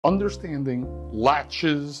Understanding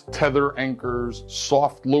latches, tether anchors,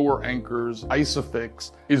 soft lower anchors,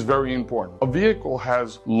 isofix is very important. A vehicle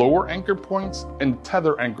has lower anchor points and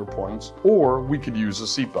tether anchor points, or we could use a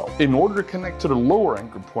seatbelt. In order to connect to the lower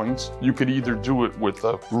anchor points, you could either do it with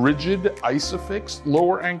a rigid isofix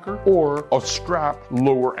lower anchor or a strap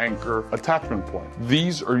lower anchor attachment point.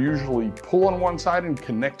 These are usually pull on one side and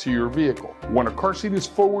connect to your vehicle. When a car seat is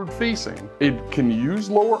forward facing, it can use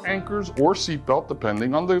lower anchors or seatbelt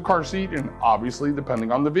depending on the car seat and obviously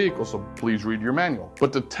depending on the vehicle, so please read your manual.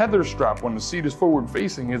 But the tether strap when the seat is forward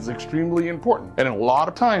facing is extremely important, and a lot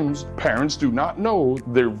of times parents do not know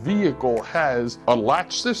their vehicle has a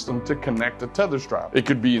latch system to connect the tether strap. It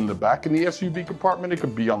could be in the back in the SUV compartment, it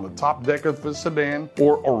could be on the top deck of the sedan,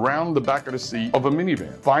 or around the back of the seat of a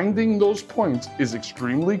minivan. Finding those points is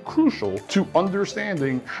extremely crucial to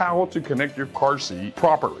understanding how to connect your car seat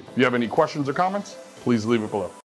properly. If you have any questions or comments, please leave it below.